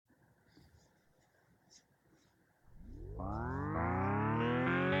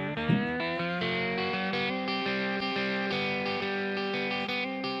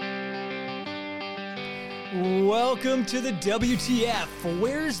Welcome to the W.T.F.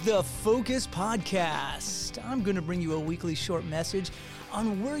 Where's the Focus podcast. I'm going to bring you a weekly short message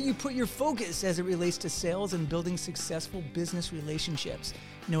on where you put your focus as it relates to sales and building successful business relationships.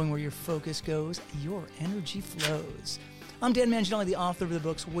 Knowing where your focus goes, your energy flows. I'm Dan Manginelli, the author of the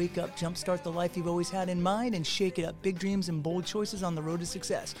books Wake Up, Jumpstart the Life You've Always Had in Mind, and Shake It Up, Big Dreams and Bold Choices on the Road to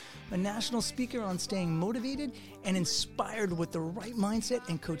Success. I'm a national speaker on staying motivated and inspired with the right mindset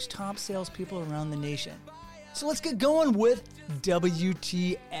and coach top salespeople around the nation. So let's get going with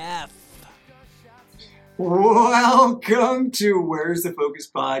WTF. Welcome to Where's the Focus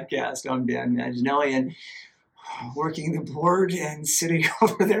podcast. I'm Dan Manginelli, and working the board and sitting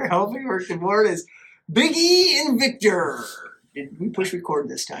over there helping work the board is Big E and Victor. Did we push record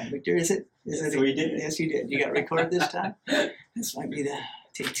this time, Victor? Is it? We did. Yes, you did. You got record this time? This might be the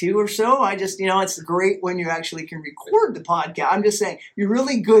take two or so. It's great when you actually can record the podcast. I'm just saying, you're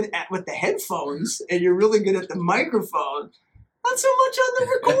really good with the headphones and you're really good at the microphone. Not so much on the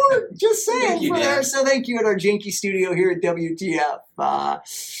record. Just saying. Thank you, Dan. So thank you at our janky studio here at WTF.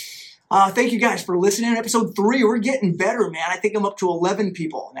 Thank you guys for listening. Episode 3, we're getting better, man. I think I'm up to 11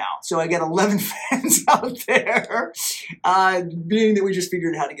 people now. So I got 11 fans out there. Being that we just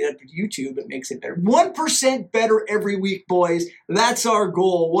figured out how to get up to YouTube, it makes it better. 1% better every week, boys. That's our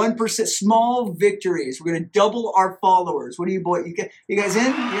goal. 1%, small victories. We're going to double our followers. What do you boys? You guys in?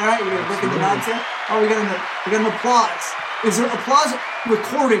 You all right? You're looking at the nods here? Oh, we got an applause. Is there applause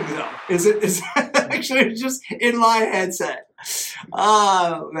recording though? Is actually just in my headset?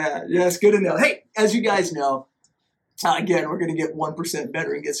 Oh man, yes, good to know. Hey, as you guys know, again, we're going to get 1%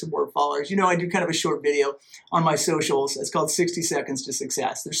 better and get some more followers. You know, I do kind of a short video on my socials. It's called 60 Seconds to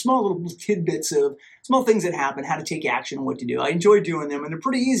Success. They're small little tidbits of small things that happen, how to take action and what to do. I enjoy doing them, and they're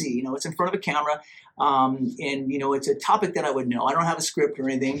pretty easy. You know, it's in front of a camera, and you know, it's a topic that I would know. I don't have a script or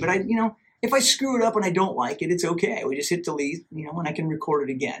anything, but if I screw it up and I don't like it, it's okay. We just hit delete, and I can record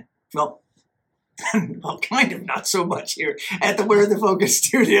it again. Well, kind of not so much here at the Where the Focus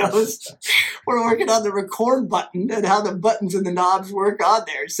Studios. We're working on the record button and how the buttons and the knobs work on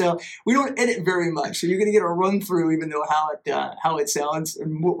there. So we don't edit very much. So you're going to get a run through, even though how it sounds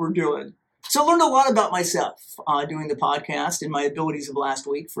and what we're doing. So I learned a lot about myself doing the podcast and my abilities of last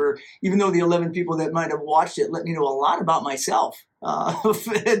week. Even though the 11 people that might have watched it let me know a lot about myself. And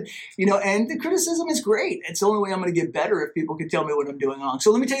the criticism is great. It's the only way I'm going to get better if people can tell me what I'm doing wrong.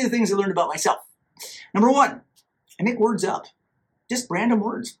 So let me tell you the things I learned about myself. Number 1, I make words up. Just random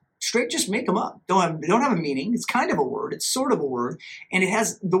words. Straight, just make them up. They don't have a meaning. It's kind of a word. It's sort of a word. And it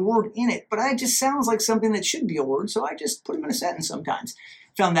has the word in it. But it just sounds like something that should be a word. So I just put them in a sentence sometimes.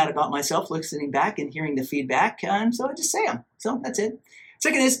 Found that about myself, listening back and hearing the feedback. And so I just say them. So that's it.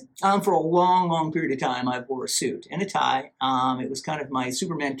 Second is, for a long, long period of time, I wore a suit and a tie. It was kind of my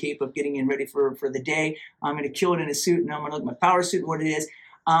Superman cape of getting in ready for the day. I'm going to kill it in a suit, and I'm going to look at my power suit and what it is.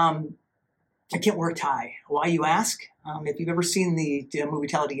 I can't wear a tie. Why, you ask? If you've ever seen the movie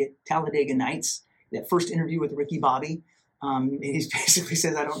Talladega Nights, that first interview with Ricky Bobby, he basically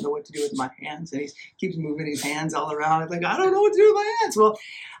says, I don't know what to do with my hands. And he keeps moving his hands all around. Like, I don't know what to do with my hands. Well,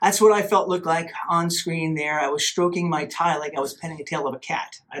 that's what I felt looked like on screen there. I was stroking my tie like I was petting the tail of a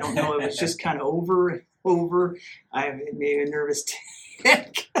cat. I don't know. It was just kind of over. It made me a nervous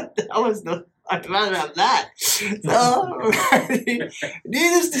tick. I'd rather have that. So,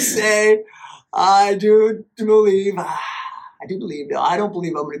 needless to say, I do believe, no, I don't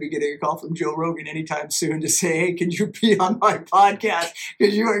believe I'm going to be getting a call from Joe Rogan anytime soon to say, hey, can you be on my podcast?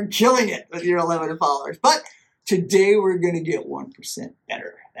 Because you are killing it with your 11 followers. But today we're going to get 1%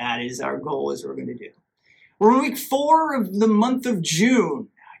 better. That is our goal, is what we're going to do. We're in week 4 of the month of June,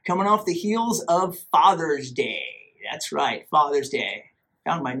 coming off the heels of Father's Day. That's right, Father's Day.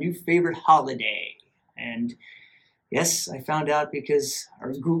 Found my new favorite holiday. And yes, I found out because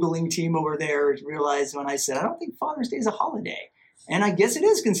our Googling team over there realized when I said, I don't think Father's Day is a holiday. And I guess it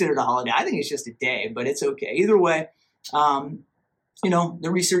is considered a holiday. I think it's just a day, but it's okay. Either way, the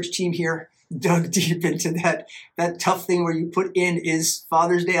research team here dug deep into that tough thing where you put in, is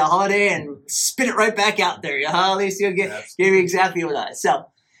Father's Day a holiday, and spit it right back out there. At least you gave me exactly what I. So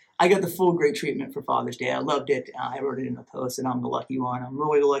I got the full great treatment for Father's Day. I loved it. I wrote it in a post, and I'm the lucky one. I'm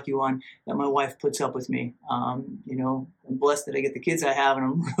really the lucky one that my wife puts up with me. I'm blessed that I get the kids I have, and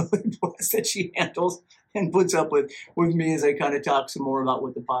I'm really blessed that she handles and puts up with me as I kind of talk some more about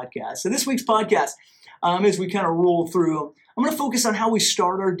what the podcast. So this week's podcast, as we kind of roll through, I'm going to focus on how we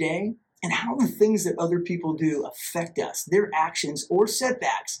start our day and how the things that other people do affect us, their actions or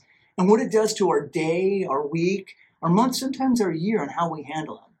setbacks, and what it does to our day, our week, our month, sometimes our year, and how we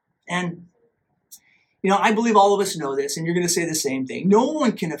handle them. And I believe all of us know this, and you're going to say the same thing. No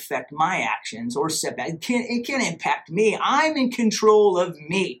one can affect my actions or setback. It can't impact me. I'm in control of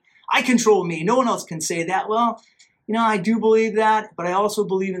me. I control me. No one else can say that. Well, I do believe that, but I also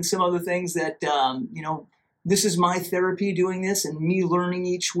believe in some other things that, this is my therapy doing this and me learning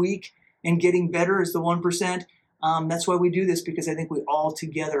each week and getting better as the 1%. That's why we do this, because I think we all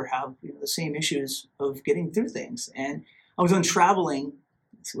together have the same issues of getting through things. And I was on traveling.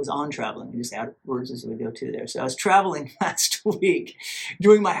 We just add words as we go to there. So I was traveling last week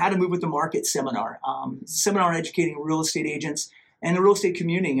doing my How to Move with the Market seminar. Seminar educating real estate agents and the real estate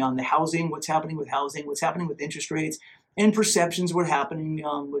community on the housing, what's happening with housing, what's happening with interest rates, and perceptions, what's happening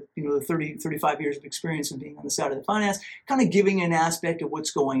with the 30, 35 years of experience of being on the side of the finance, kind of giving an aspect of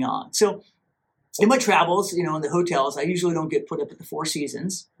what's going on. So in my travels, in the hotels, I usually don't get put up at the Four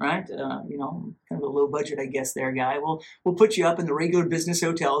Seasons, right? Kind of a low budget, I guess, there, guy. We'll put you up in the regular business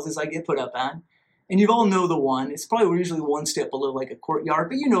hotels as I get put up on. And you all know the one. It's probably usually one step below like a Courtyard,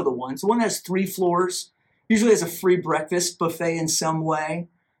 but you know the one. It's the one that has 3 floors, usually has a free breakfast buffet in some way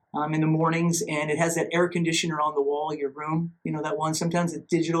in the mornings, and it has that air conditioner on the wall of your room. That one. Sometimes it's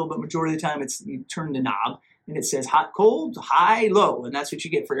digital, but majority of the time you turn the knob. And it says hot, cold, high, low. And that's what you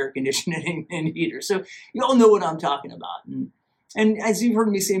get for air conditioning and heater. So you all know what I'm talking about. And as you've heard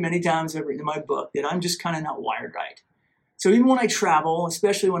me say many times, I've written in my book that I'm just kind of not wired right. So even when I travel,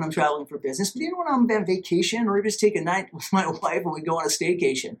 especially when I'm traveling for business, but even when I'm on vacation or even just take a night with my wife when we go on a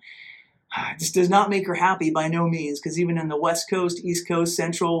staycation, this does not make her happy by no means, because even in the West Coast, East Coast,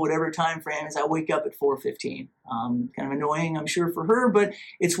 Central, whatever time frame is, I wake up at 4:15. Kind of annoying, I'm sure, for her, but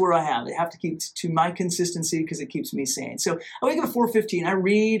it's where I have to keep to my consistency because it keeps me sane. So I wake up at 4:15. I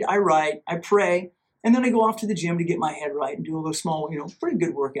read, I write, I pray, and then I go off to the gym to get my head right and do a little small, pretty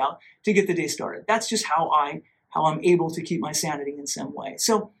good workout to get the day started. That's just how I'm able to keep my sanity in some way.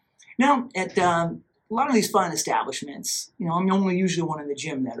 So now at a lot of these fine establishments, I'm only usually one in the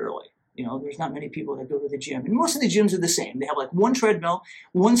gym that early. There's not many people that go to the gym. And most of the gyms are the same. They have like one treadmill,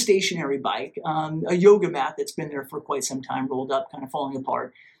 one stationary bike, a yoga mat that's been there for quite some time, rolled up, kind of falling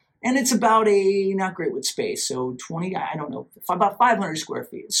apart. And it's about not great with space. So about 500 square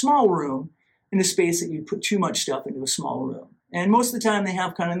feet. A small room in a space that you put too much stuff into a small room. And most of the time they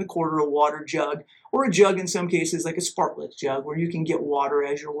have kind of in the corner a water jug, or a jug in some cases like a sparklet jug where you can get water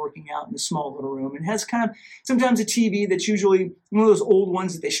as you're working out in a small little room. And has kind of sometimes a TV that's usually one of those old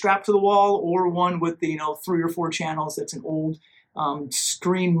ones that they strap to the wall, or one with the 3 or 4 channels that's an old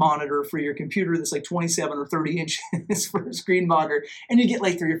screen monitor for your computer that's like 27 or 30 inches for a screen monitor, and you get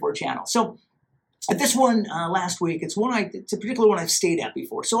like 3 or 4 channels. So at this one last week, it's a particular one I've stayed at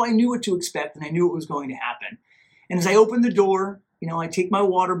before, so I knew what to expect and I knew what was going to happen. And as I opened the door, I take my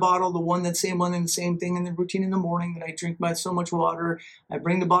water bottle, the same thing in the routine in the morning that I drink so much water. I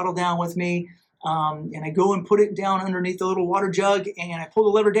bring the bottle down with me, and I go and put it down underneath the little water jug, and I pull the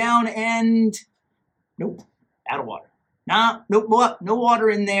lever down, and nope, out of water. No water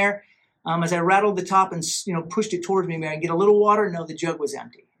in there. As I rattled the top and pushed it towards me, may I get a little water? No, the jug was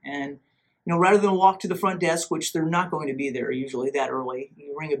empty. And rather than walk to the front desk, which they're not going to be there usually that early,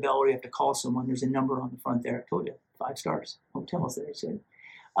 you ring a bell or you have to call someone. There's a number on the front there. I told you, 5 stars hotels there. So,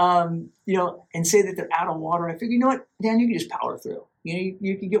 and say that they're out of water. I figure, Dan, you can just power through.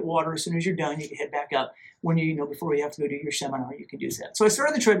 You can get water as soon as you're done. You can head back up when before you have to go do your seminar. You can do that. So I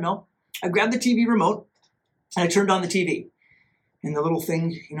started the treadmill. I grabbed the TV remote and I turned on the TV. And the little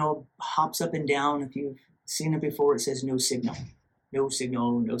thing, hops up and down. If you've seen it before, it says no signal. No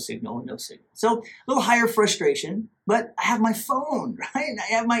signal, no signal, no signal. So a little higher frustration, but I have my phone, right?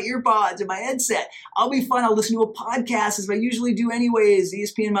 I have my earpods and my headset. I'll be fine. I'll listen to a podcast as I usually do anyways.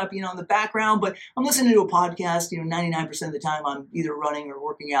 ESPN might be on the background, but I'm listening to a podcast, 99% of the time I'm either running or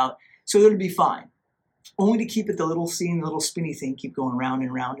working out. So it'll be fine. Only to keep it the little spinny thing, keep going round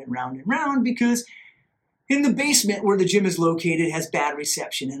and round and round and round, because in the basement where the gym is located, it has bad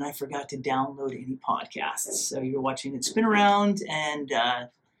reception, and I forgot to download any podcasts. So you're watching it spin around, and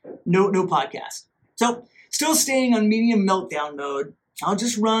no podcast. So still staying on medium meltdown mode. I'll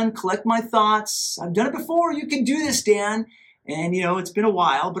just run, collect my thoughts. I've done it before. You can do this, Dan. And, it's been a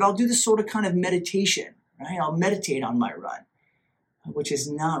while, but I'll do this sort of kind of meditation, right? I'll meditate on my run, which is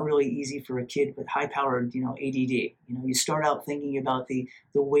not really easy for a kid with high-powered, ADD. You start out thinking about the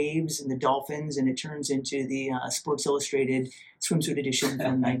waves and the dolphins, and it turns into the Sports Illustrated swimsuit edition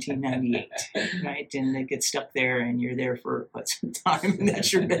from 1998, right? And it gets stuck there, and you're there for quite some time, and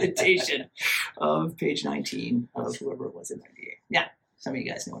that's your meditation of page 19 of whoever it was in 98. Yeah, some of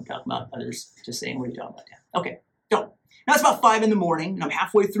you guys know what I'm talking about. Others just saying, what are you talking about, Dan? Okay, go. Now it's about 5 in the morning, and I'm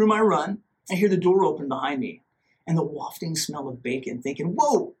halfway through my run. I hear the door open behind me, and the wafting smell of bacon, thinking,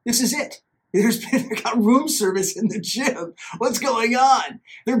 whoa, this is it. I got room service in the gym. What's going on?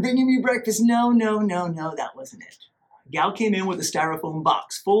 They're bringing me breakfast. No, that wasn't it. Gal came in with a styrofoam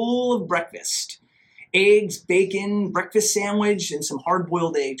box full of breakfast. Eggs, bacon, breakfast sandwich, and some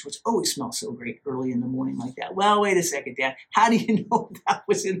hard-boiled eggs, which always smells so great early in the morning like that. Well, wait a second, Dad. How do you know that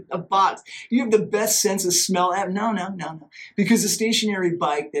was in the box? You have the best sense of smell ever. No. Because the stationary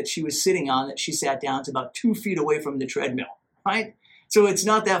bike that she was sitting on, that she sat down, is about 2 feet away from the treadmill, right? So it's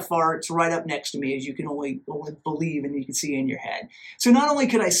not that far. It's right up next to me, as you can only believe and you can see in your head. So not only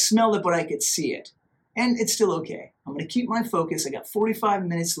could I smell it, but I could see it. And it's still okay. I'm going to keep my focus. I got 45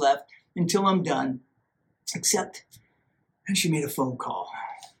 minutes left until I'm done. Except, and she made a phone call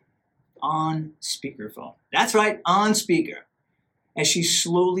on speakerphone. That's right, on speaker. As she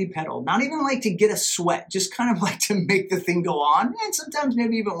slowly pedaled, not even like to get a sweat, just kind of like to make the thing go on, and sometimes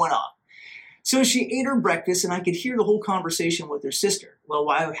maybe even went off. So she ate her breakfast, and I could hear the whole conversation with her sister. Well,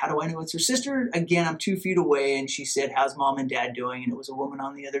 how do I know it's her sister? Again, I'm 2 feet away, and she said, "How's Mom and Dad doing?" And it was a woman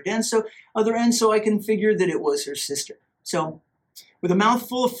on the other end, so I can figure that it was her sister. So with a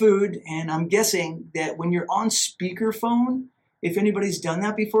mouthful of food, and I'm guessing that when you're on speakerphone, if anybody's done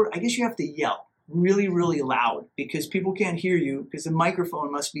that before, I guess you have to yell really, really loud because people can't hear you because the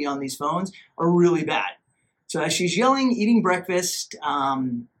microphone must be on these phones are really bad. So as she's yelling, eating breakfast,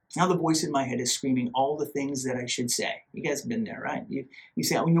 now the voice in my head is screaming all the things that I should say. You guys have been there, right? You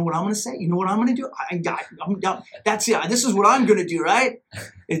say, "Oh, you know what I'm going to say? You know what I'm going to do? That's it. This is what I'm going to do, right?"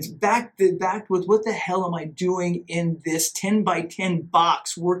 It's back with what the hell am I doing in this 10 by 10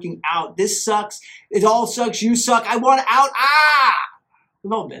 box working out? This sucks. It all sucks. You suck. I want out.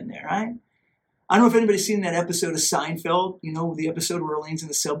 We've all been there, right? I don't know if anybody's seen that episode of Seinfeld, the episode where Elaine's in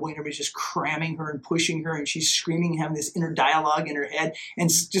the subway and everybody's just cramming her and pushing her and she's screaming, having this inner dialogue in her head and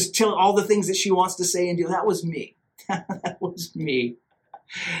just tell all the things that she wants to say and do. That was me. That was me.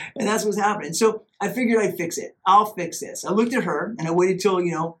 And that's what's happening. So I figured I'd fix it. I'll fix this. I looked at her and I waited till,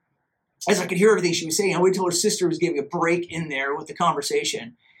 as I could hear everything she was saying, I waited till her sister was giving a break in there with the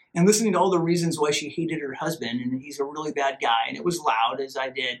conversation and listening to all the reasons why she hated her husband and he's a really bad guy. And it was loud as I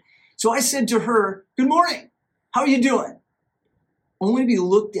did. So I said to her, "Good morning. How are you doing?" Only to be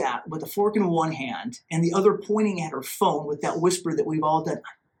looked at with a fork in one hand and the other pointing at her phone with that whisper that we've all done.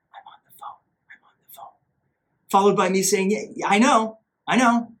 I'm on the phone. I'm on the phone. Followed by me saying, "Yeah, I know.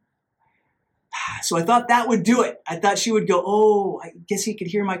 So I thought that would do it. I thought she would go, "Oh, I guess he could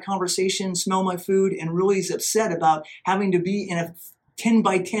hear my conversation, smell my food, and really is upset about having to be in a 10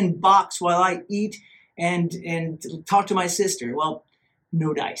 by 10 box while I eat and talk to my sister." Well,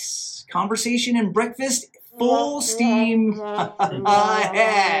 no dice. Conversation and breakfast, full steam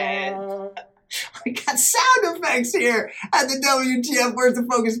ahead. I got sound effects here at the WTF Where's the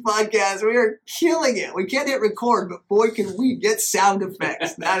Focus podcast. We are killing it. We can't hit record, but boy, can we get sound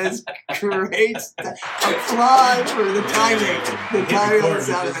effects. That is great. Applause for the timing. The timing of the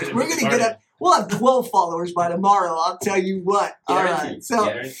sound effects. We're going to get up. We'll have 12 followers by tomorrow. I'll tell you what. All right.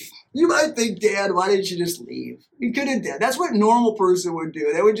 So you might think, "Dad, why didn't you just leave?" You could have done. That's what a normal person would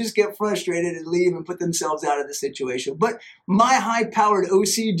do. They would just get frustrated and leave and put themselves out of the situation. But my high-powered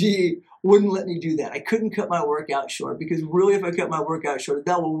OCD wouldn't let me do that. I couldn't cut my workout short because really if I cut my workout short,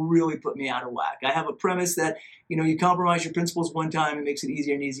 that will really put me out of whack. I have a premise that, you compromise your principles one time, it makes it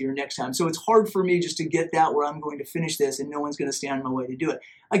easier and easier next time. So it's hard for me just to get that where I'm going to finish this and no one's going to stand in my way to do it.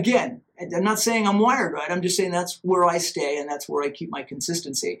 Again, I'm not saying I'm wired right. I'm just saying that's where I stay and that's where I keep my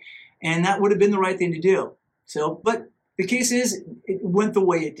consistency. And that would have been the right thing to do. So, but the case is, it went the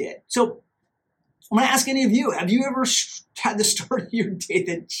way it did. So I'm going to ask any of you, have you ever had the start of your day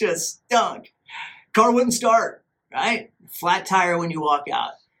that just stunk? Car wouldn't start, right? Flat tire when you walk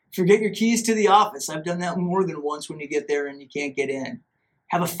out. Forget your keys to the office. I've done that more than once when you get there and you can't get in.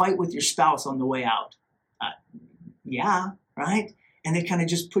 Have a fight with your spouse on the way out. Yeah, right? And they kind of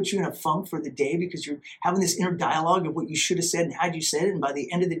just put you in a funk for the day because you're having this inner dialogue of what you should have said and how'd you said it. And by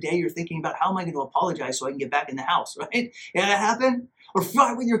the end of the day, you're thinking about how am I going to apologize so I can get back in the house, right? Yeah, that happen? Or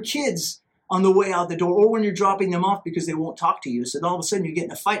fight with your kids on the way out the door or when you're dropping them off because they won't talk to you. So then all of a sudden you get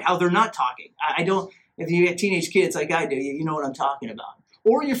in a fight how they're not talking. If you get teenage kids like I do, you know what I'm talking about.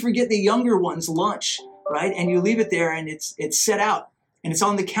 Or you forget the younger one's lunch, right? And you leave it there and it's set out and it's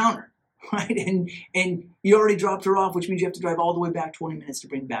on the counter, right? And you already dropped her off, which means you have to drive all the way back 20 minutes to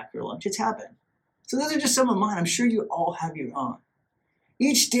bring back her lunch. It's happened. So those are just some of mine. I'm sure you all have your own.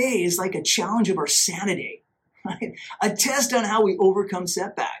 Each day is like a challenge of our sanity, right? A test on how we overcome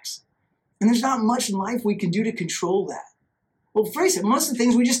setbacks. And there's not much in life we can do to control that. Well, face it, most of the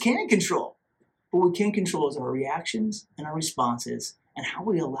things we just can't control. What we can control is our reactions and our responses and how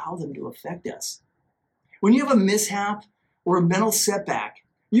we allow them to affect us. When you have a mishap or a mental setback,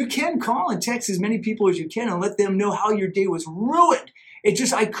 You can call and text as many people as you can and let them know how your day was ruined. It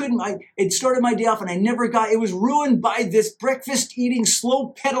started my day off and it was ruined by this breakfast eating,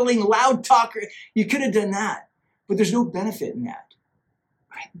 slow pedaling, loud talker. You could have done that, but there's no benefit in that.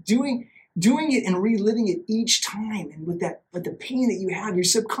 Right? Doing it and reliving it each time, and with the pain that you have, your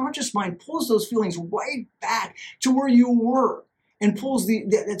subconscious mind pulls those feelings right back to where you were and pulls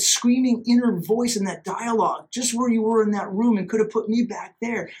that screaming inner voice and that dialogue just where you were in that room and could have put me back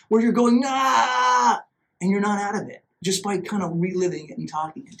there where you're going, ah, and you're not out of it just by kind of reliving it and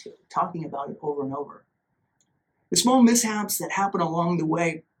talking about it over and over. The small mishaps that happen along the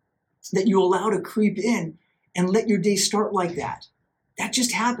way that you allow to creep in and let your day start like that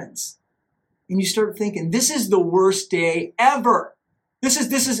just happens. And you start thinking, this is the worst day ever. This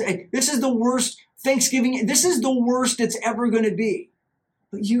is the worst Thanksgiving. This is the worst it's ever going to be.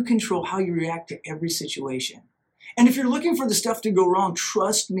 But you control how you react to every situation. And if you're looking for the stuff to go wrong,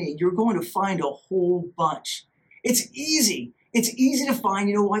 trust me, you're going to find a whole bunch. It's easy. It's easy to find.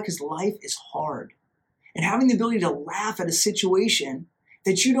 You know why? Because life is hard. And having the ability to laugh at a situation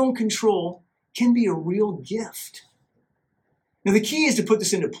that you don't control can be a real gift. Now, the key is to put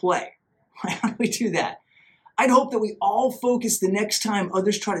this into play. How do we do that? I'd hope that we all focus the next time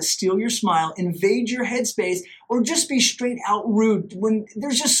others try to steal your smile, invade your headspace, or just be straight out rude when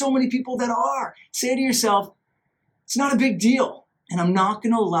there's just so many people that are. Say to yourself, it's not a big deal, and I'm not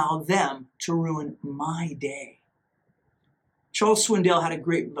going to allow them to ruin my day. Charles Swindoll had a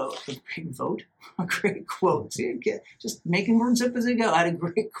great quote. See, just making words up as I go. I had a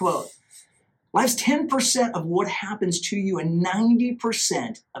great quote. Life's 10% of what happens to you and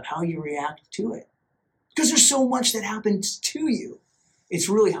 90% of how you react to it. Because there's so much that happens to you. It's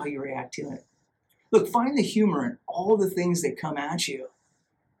really how you react to it. Look, find the humor in all the things that come at you.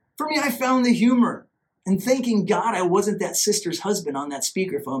 For me, I found the humor in thanking God I wasn't that sister's husband on that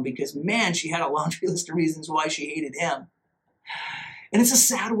speakerphone because, man, she had a laundry list of reasons why she hated him. And it's a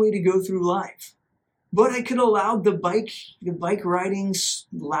sad way to go through life. But I could have allowed the bike riding,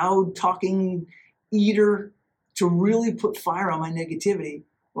 loud talking eater to really put fire on my negativity,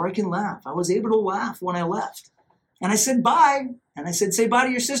 or I can laugh. I was able to laugh when I left. And I said bye. And I said, say bye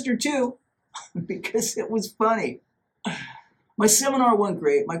to your sister too, because it was funny. My seminar went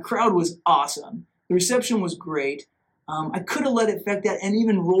great. My crowd was awesome. The reception was great. I could have let it affect that and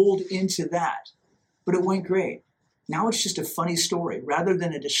even rolled into that, but it went great. Now it's just a funny story rather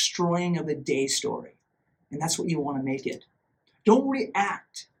than a destroying of a day story. And that's what you want to make it. Don't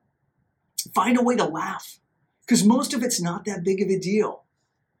react. Find a way to laugh, because most of it's not that big of a deal.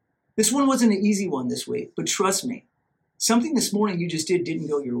 This one wasn't an easy one this week, but trust me, something this morning you just didn't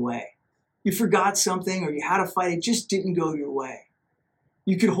go your way. You forgot something or you had a fight, it just didn't go your way.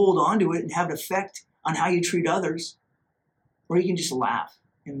 You could hold on to it and have an effect on how you treat others, or you can just laugh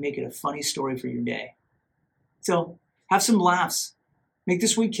and make it a funny story for your day. So have some laughs. Make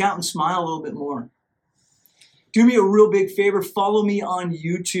this week count and smile a little bit more. Do me a real big favor. Follow me on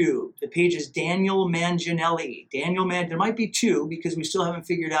YouTube. The page is Daniel Manginelli. There might be two because we still haven't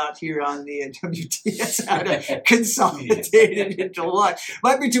figured out here on the WTS how to consolidate it into one.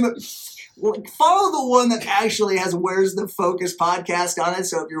 Might be too much. Well, follow the one that actually has Where's the Focus podcast on it.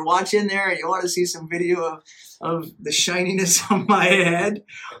 So if you're watching there and you want to see some video of the shininess on my head,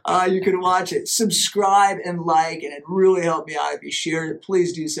 you can watch it. Subscribe and like, and it really helped me out if you share it.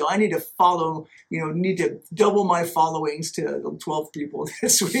 Please do so. I need to need to double my followings to 12 people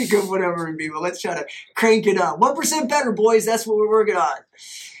this week or whatever it be. But let's try to crank it up. 1% better, boys. That's what we're working on.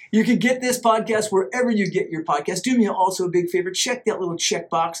 You can get this podcast wherever you get your podcast. Do me also a big favor. Check that little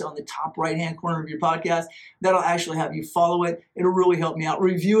checkbox on the top right-hand corner of your podcast. That'll actually have you follow it. It'll really help me out.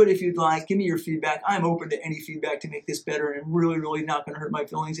 Review it if you'd like. Give me your feedback. I'm open to any feedback to make this better, and really, really not going to hurt my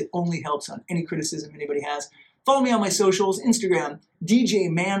feelings. It only helps on any criticism anybody has. Follow me on my socials, Instagram,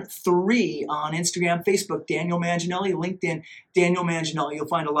 DJMan3 on Instagram, Facebook, Daniel Manginelli, LinkedIn, Daniel Manginelli. You'll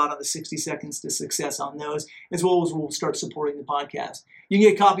find a lot of the 60 Seconds to Success on those, as well as we'll start supporting the podcast. You can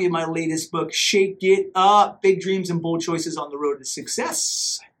get a copy of my latest book, Shake It Up, Big Dreams and Bold Choices on the Road to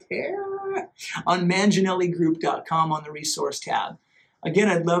Success, on manginelligroup.com on the resource tab. Again,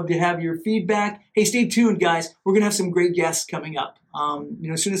 I'd love to have your feedback. Hey, stay tuned, guys. We're going to have some great guests coming up.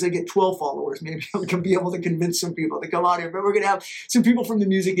 As soon as I get 12 followers, maybe I can be able to convince some people to come out here. But we're going to have some people from the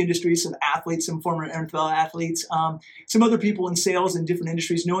music industry, some athletes, some former NFL athletes, some other people in sales and different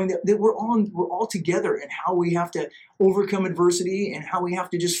industries, knowing that we're all together in how we have to overcome adversity and how we have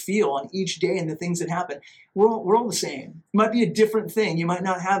to just feel on each day and the things that happen. We're all the same. It might be a different thing. You might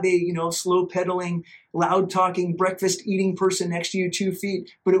not have a slow pedaling, loud talking, breakfast eating person next to you 2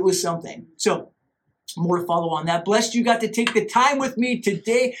 feet, but it was something. So more to follow on that. Blessed you got to take the time with me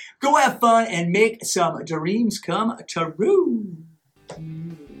today. Go have fun and make some dreams come true.